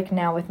get a break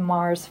now with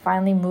Mars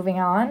finally moving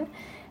on,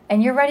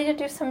 and you're ready to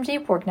do some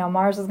deep work. Now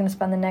Mars is going to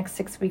spend the next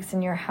 6 weeks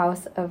in your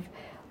house of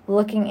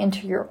looking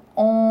into your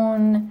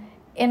own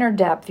inner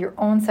depth, your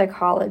own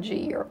psychology,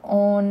 your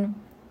own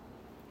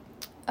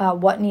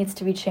what needs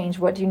to be changed,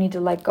 what do you need to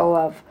let go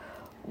of,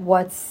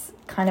 what's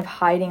kind of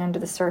hiding under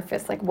the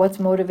surface, like what's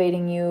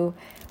motivating you,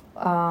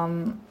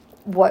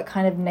 what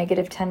kind of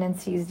negative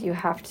tendencies you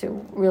have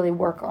to really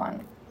work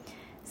on.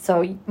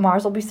 So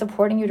Mars will be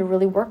supporting you to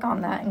really work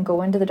on that and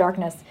go into the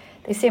darkness.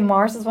 They say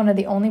Mars is one of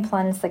the only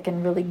planets that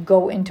can really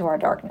go into our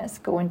darkness,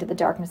 go into the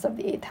darkness of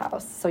the 8th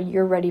house. So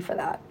you're ready for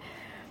that.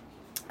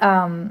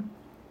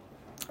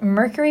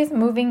 Mercury's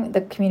moving,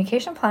 the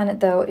communication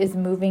planet, though, is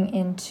moving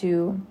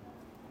into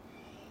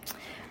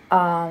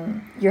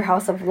your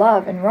house of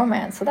love and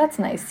romance. So that's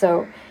nice.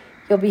 So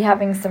you'll be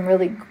having some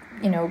really,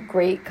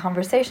 great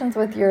conversations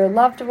with your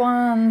loved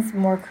ones,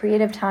 more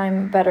creative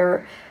time,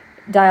 better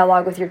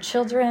dialogue with your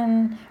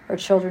children or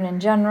children in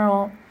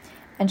general,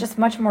 and just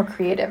much more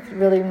creative,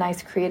 really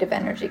nice creative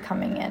energy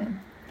coming in.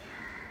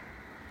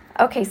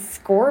 Okay,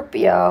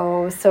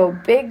 Scorpio. So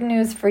big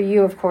news for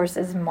you, of course,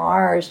 is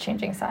Mars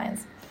changing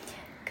signs.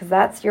 because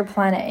that's your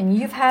planet. And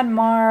you've had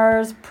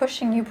Mars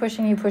pushing you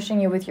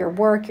with your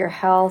work, your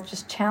health,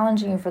 just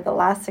challenging you for the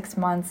last 6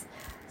 months.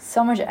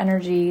 So much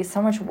energy,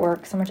 so much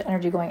work, so much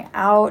energy going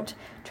out,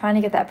 trying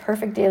to get that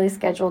perfect daily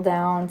schedule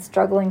down,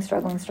 struggling,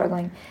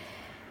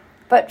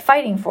 but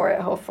fighting for it,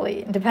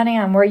 hopefully. Depending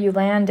on where you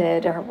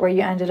landed or where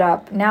you ended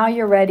up, now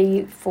you're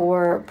ready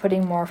for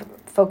putting more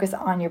focus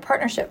on your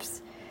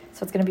partnerships.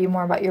 So it's going to be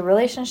more about your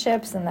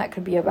relationships, and that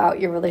could be about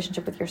your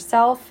relationship with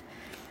yourself.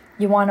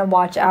 You want to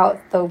watch out,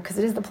 though, because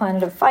it is the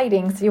planet of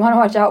fighting, so you want to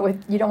watch out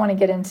you don't want to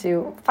get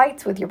into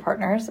fights with your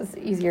partners. It's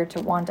easier to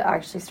want to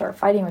actually start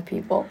fighting with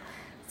people.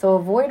 So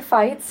avoid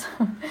fights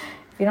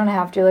if you don't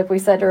have to. Like we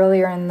said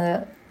earlier in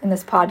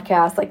this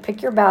podcast, like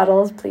pick your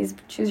battles. Please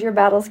choose your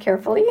battles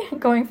carefully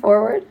going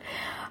forward.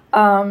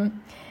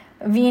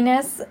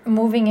 Venus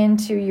moving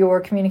into your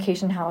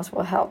communication house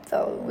will help,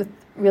 though, with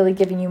really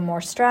giving you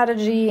more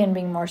strategy and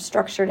being more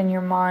structured in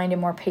your mind and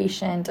more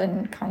patient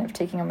and kind of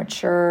taking a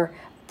mature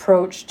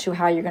approach to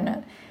how you're going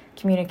to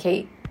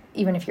communicate,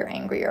 even if you're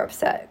angry or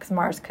upset, because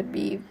Mars could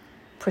be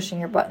pushing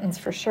your buttons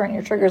for sure and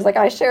your triggers, like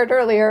I shared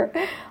earlier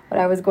what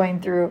I was going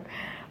through,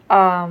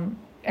 and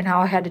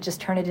how I had to just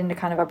turn it into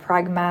kind of a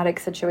pragmatic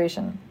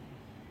situation.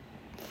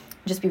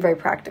 Just be very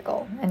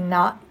practical and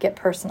not get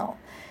personal.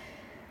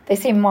 They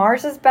say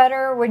Mars is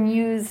better when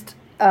used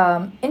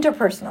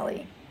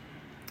transpersonally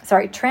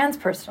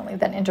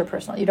than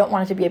interpersonal. You don't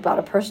want it to be about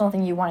a personal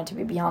thing. You want it to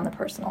be beyond the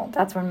personal.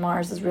 That's when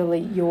Mars is really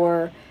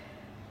your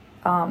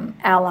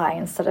ally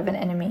instead of an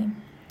enemy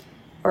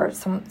or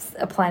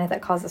a planet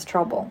that causes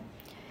trouble.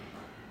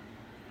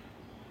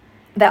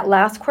 That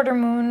last quarter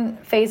moon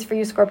phase for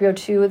you, Scorpio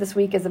 2, this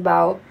week is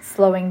about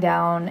slowing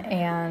down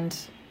and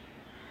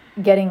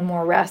getting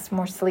more rest,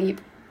 more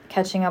sleep,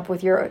 catching up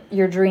with your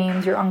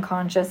dreams, your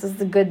unconscious. This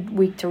is a good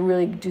week to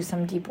really do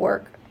some deep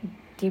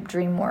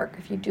dream work.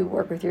 If you do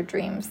work with your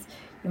dreams,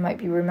 you might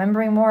be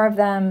remembering more of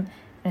them,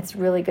 and it's a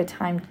really good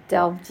time to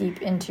delve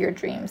deep into your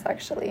dreams,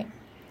 actually.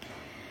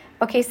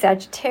 Okay,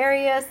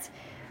 Sagittarius.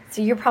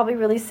 So you're probably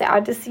really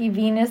sad to see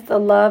Venus, the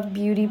love,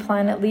 beauty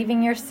planet,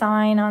 leaving your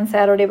sign on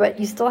Saturday, but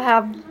you still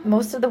have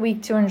most of the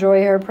week to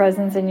enjoy her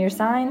presence in your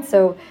sign,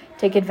 so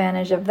take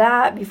advantage of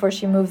that before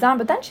she moves on.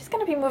 But then she's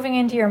going to be moving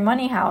into your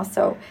money house,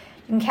 so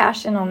you can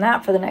cash in on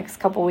that for the next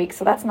couple weeks,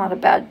 so that's not a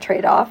bad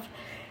trade-off.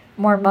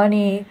 More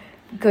money,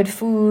 good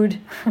food,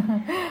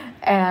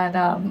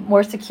 and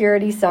more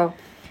security, so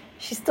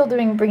she's still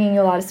bringing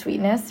you a lot of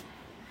sweetness.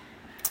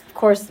 Of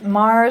course,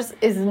 Mars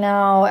is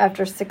now,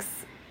 after 6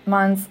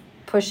 months,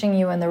 pushing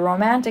you in the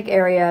romantic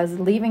areas,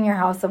 leaving your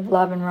house of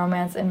love and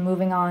romance and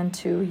moving on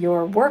to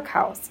your work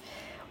house,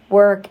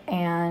 work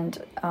and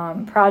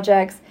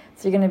projects.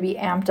 So you're going to be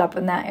amped up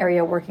in that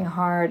area, working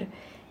hard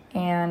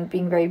and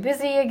being very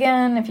busy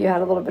again. If you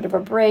had a little bit of a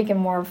break and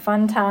more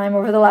fun time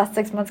over the last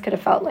 6 months, could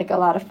have felt like a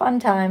lot of fun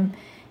time,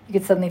 you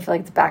could suddenly feel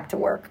like it's back to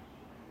work.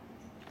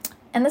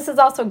 And this is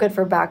also good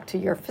for back to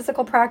your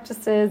physical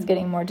practices,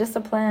 getting more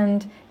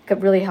disciplined. It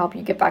could really help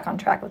you get back on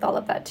track with all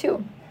of that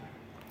too.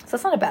 So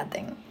it's not a bad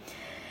thing.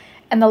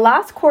 And the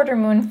last quarter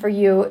moon for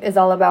you is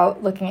all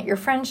about looking at your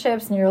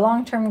friendships and your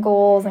long-term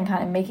goals and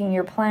kind of making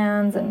your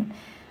plans. And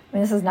I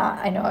mean, this is not,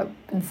 I know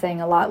I've been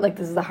saying a lot, like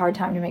this is a hard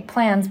time to make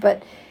plans,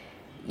 but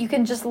you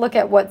can just look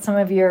at what some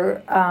of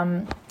your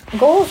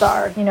goals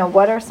are. You know,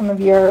 what are some of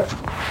your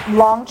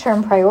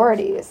long-term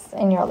priorities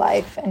in your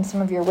life and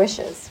some of your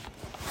wishes.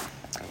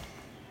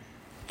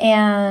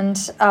 And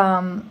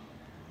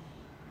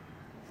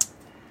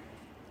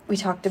we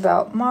talked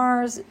about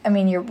Mars. I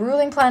mean, your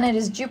ruling planet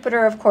is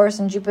Jupiter, of course,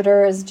 and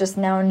Jupiter is just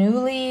now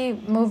newly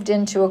moved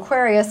into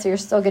Aquarius, so you're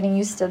still getting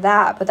used to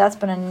that, but that's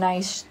been a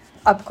nice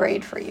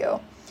upgrade for you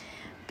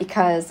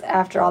because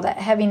after all that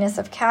heaviness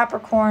of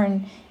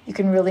Capricorn, you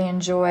can really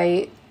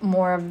enjoy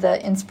more of the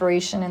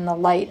inspiration and the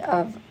light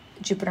of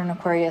Jupiter and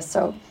Aquarius.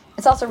 So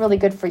it's also really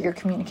good for your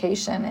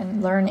communication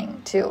and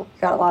learning, too.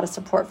 You got a lot of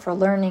support for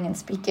learning and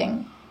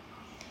speaking.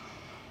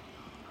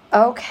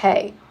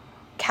 Okay,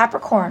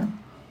 Capricorn.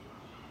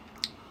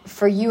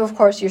 For you, of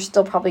course, you're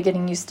still probably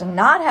getting used to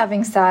not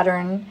having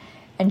Saturn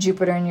and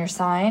Jupiter in your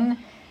sign.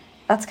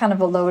 That's kind of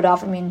a load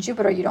off. I mean,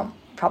 Jupiter, you don't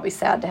probably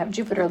sad to have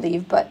Jupiter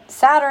leave, but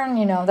Saturn,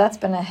 you know, that's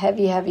been a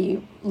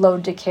heavy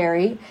load to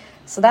carry.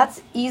 So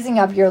that's easing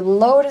up. Your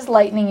load is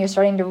lightening. You're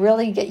starting to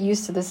really get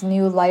used to this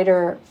new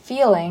lighter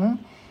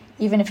feeling,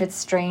 even if it's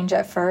strange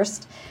at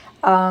first.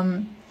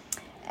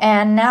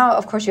 And now,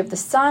 of course, you have the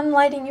sun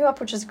lighting you up,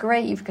 which is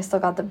great. You've still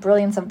got the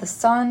brilliance of the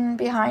sun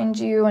behind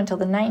you until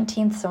the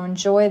 19th, so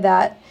enjoy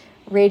that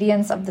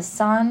radiance of the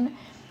sun.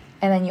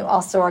 And then you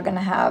also are going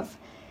to have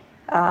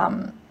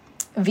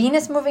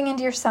Venus moving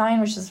into your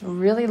sign, which is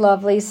really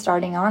lovely,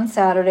 starting on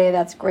Saturday.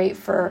 That's great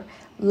for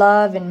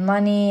love and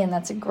money, and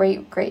that's a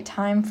great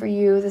time for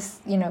you. This,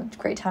 you know,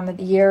 great time of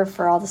the year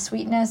for all the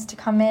sweetness to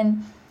come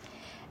in.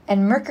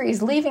 And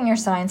Mercury's leaving your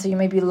sign, so you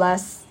may be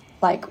less,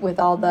 like, with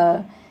all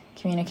the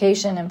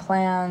communication and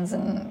plans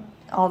and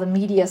all the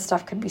media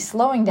stuff could be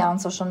slowing down.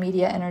 Social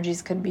media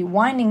energies could be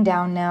winding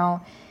down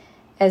now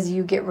as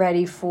you get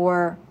ready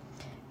for,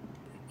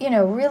 you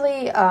know,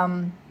 really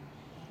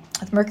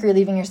with Mercury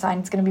leaving your sign,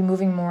 it's going to be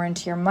moving more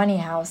into your money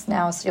house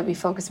now, so you'll be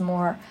focused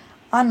more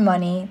on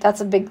money.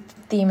 That's a big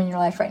theme in your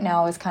life right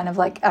now, is kind of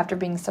like, after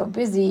being so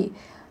busy,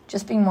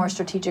 just being more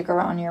strategic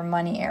around your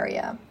money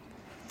area.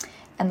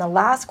 And the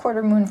last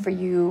quarter moon for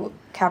you,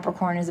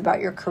 Capricorn, is about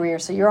your career.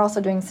 So you're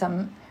also doing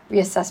some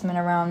reassessment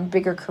around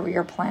bigger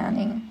career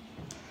planning.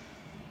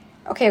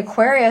 Okay,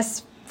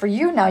 Aquarius, for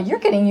you now, you're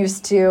getting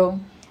used to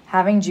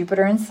having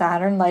Jupiter and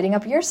Saturn lighting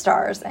up your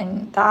stars.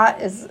 And that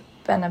has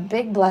been a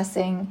big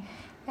blessing.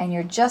 And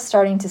you're just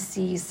starting to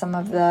see some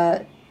of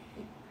the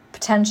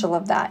potential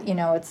of that. You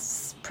know,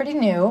 it's pretty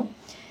new.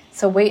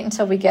 So wait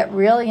until we get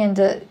really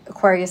into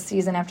Aquarius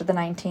season after the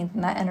 19th,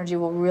 and that energy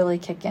will really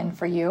kick in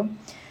for you.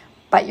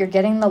 But you're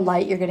getting the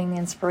light, you're getting the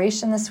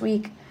inspiration this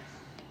week.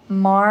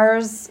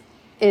 Mars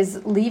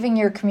is leaving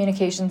your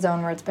communication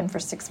zone where it's been for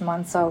 6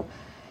 months. So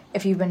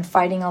if you've been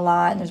fighting a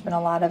lot and there's been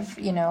a lot of,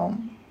 you know,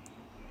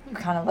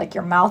 kind of like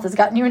your mouth has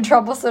gotten you in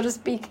trouble, so to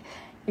speak,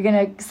 you're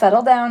going to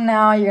settle down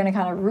now. You're going to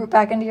kind of root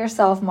back into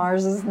yourself.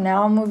 Mars is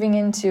now moving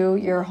into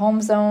your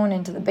home zone,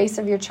 into the base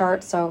of your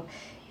chart. So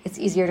it's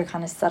easier to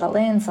kind of settle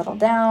in, settle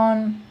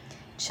down,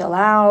 chill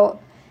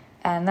out.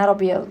 And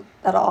that'll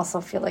also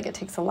feel like it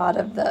takes a lot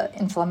of the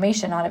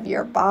inflammation out of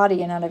your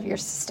body and out of your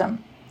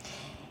system.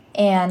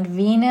 And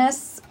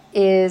Venus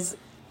is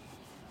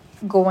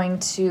going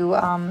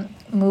to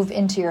move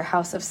into your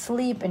house of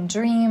sleep and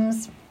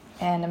dreams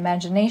and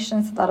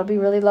imagination. So that'll be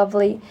really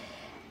lovely.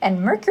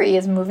 And Mercury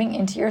is moving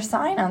into your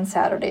sign on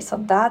Saturday. So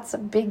that's a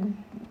big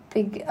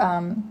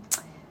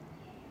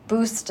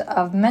boost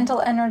of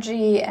mental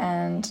energy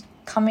and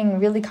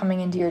really coming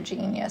into your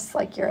genius.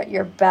 Like you're at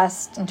your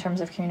best in terms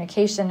of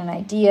communication and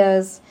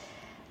ideas.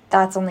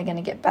 That's only going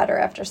to get better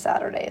after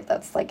Saturday.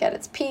 That's like at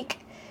its peak.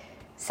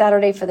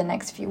 Saturday for the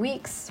next few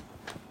weeks.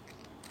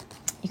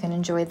 You can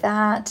enjoy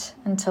that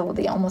until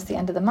almost the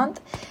end of the month.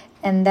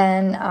 And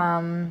then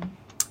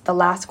the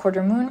last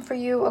quarter moon for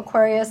you,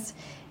 Aquarius,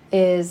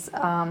 is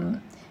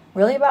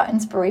really about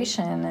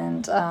inspiration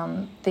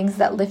and things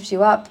that lift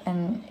you up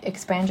and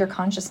expand your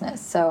consciousness.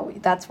 So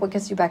that's what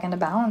gets you back into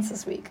balance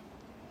this week.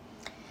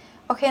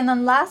 Okay, and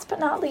then last but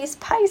not least,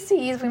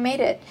 Pisces, we made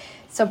it.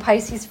 So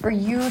Pisces, for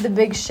you, the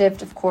big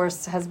shift, of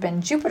course, has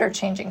been Jupiter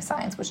changing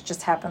signs, which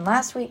just happened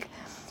last week.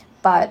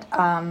 But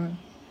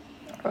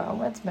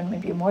it's been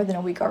maybe more than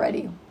a week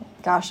already.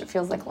 Gosh, it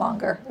feels like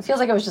longer. It feels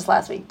like it was just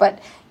last week. But,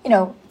 you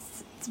know,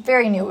 it's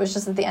very new. It was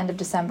just at the end of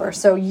December.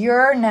 So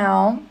you're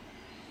now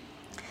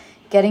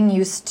getting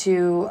used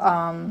to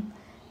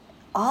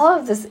all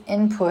of this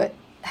input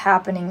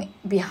happening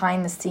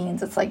behind the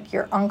scenes. It's like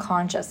your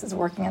unconscious is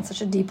working at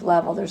such a deep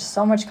level. There's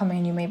so much coming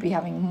in. You may be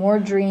having more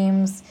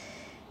dreams,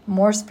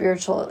 more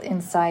spiritual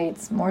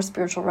insights, more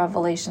spiritual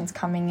revelations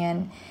coming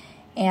in,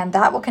 and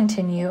that will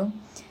continue.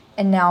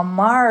 And now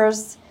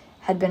Mars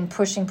had been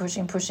pushing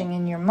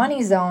in your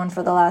money zone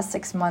for the last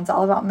 6 months,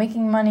 all about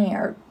making money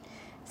or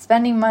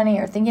spending money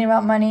or thinking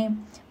about money,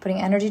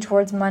 putting energy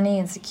towards money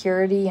and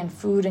security and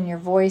food and your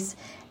voice.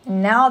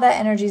 And now that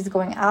energy is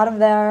going out of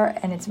there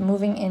and it's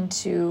moving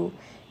into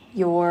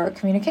your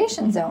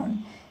communication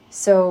zone.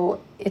 So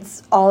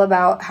it's all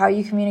about how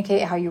you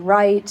communicate, how you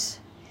write,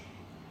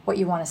 what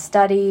you want to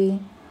study,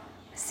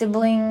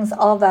 siblings,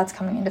 all of that's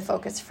coming into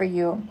focus for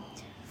you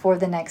for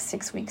the next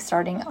 6 weeks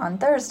starting on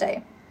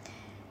Thursday.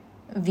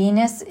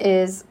 Venus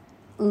is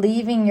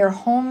leaving your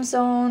career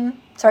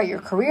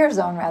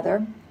zone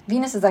rather.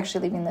 Venus is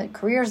actually leaving the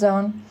career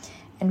zone,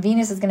 and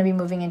Venus is going to be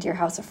moving into your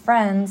house of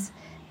friends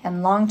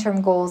and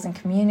long-term goals and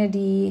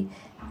community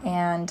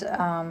and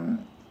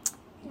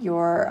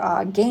your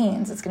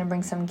gains. It's going to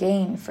bring some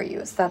gain for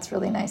you. So that's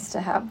really nice to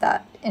have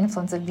that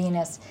influence of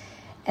Venus.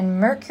 And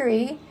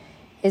Mercury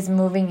is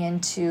moving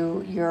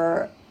into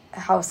your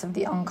house of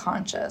the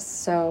unconscious.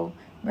 So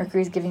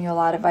Mercury is giving you a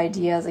lot of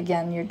ideas.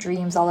 Again, your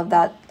dreams, all of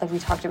that, like we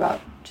talked about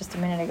just a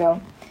minute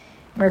ago.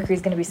 Mercury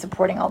is going to be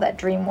supporting all that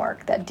dream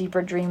work, that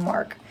deeper dream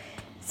work.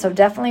 So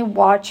definitely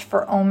watch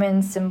for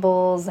omens,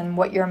 symbols, and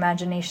what your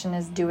imagination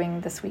is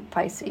doing this week,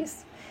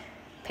 Pisces.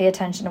 Pay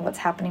attention to what's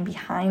happening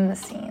behind the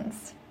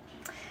scenes.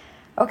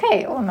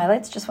 Okay, my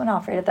lights just went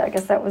off right at that. I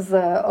guess that was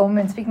the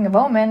omen. Speaking of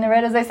omen,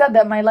 right as I said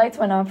that, my lights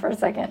went off for a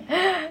second.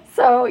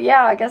 So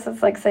yeah, I guess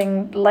it's like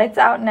saying lights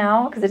out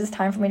now because it is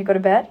time for me to go to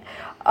bed.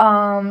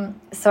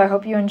 So I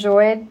hope you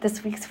enjoyed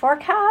this week's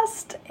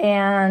forecast,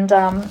 and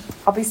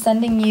I'll be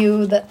sending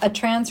you a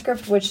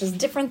transcript, which is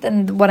different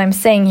than what I'm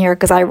saying here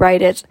because I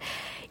write it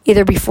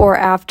either before or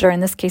after. In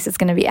this case, it's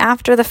going to be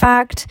after the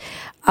fact,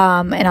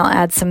 and I'll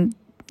add some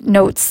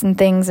notes and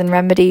things and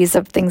remedies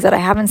of things that I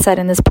haven't said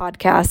in this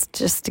podcast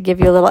just to give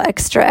you a little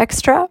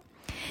extra.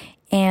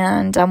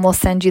 And we'll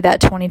send you that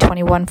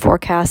 2021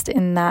 forecast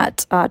in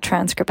that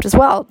transcript as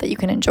well that you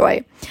can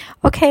enjoy.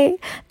 Okay,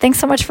 thanks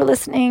so much for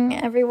listening,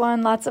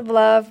 everyone. Lots of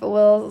love.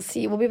 We'll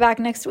be back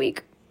next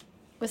week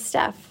with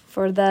Steph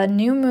for the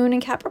new moon in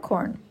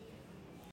Capricorn.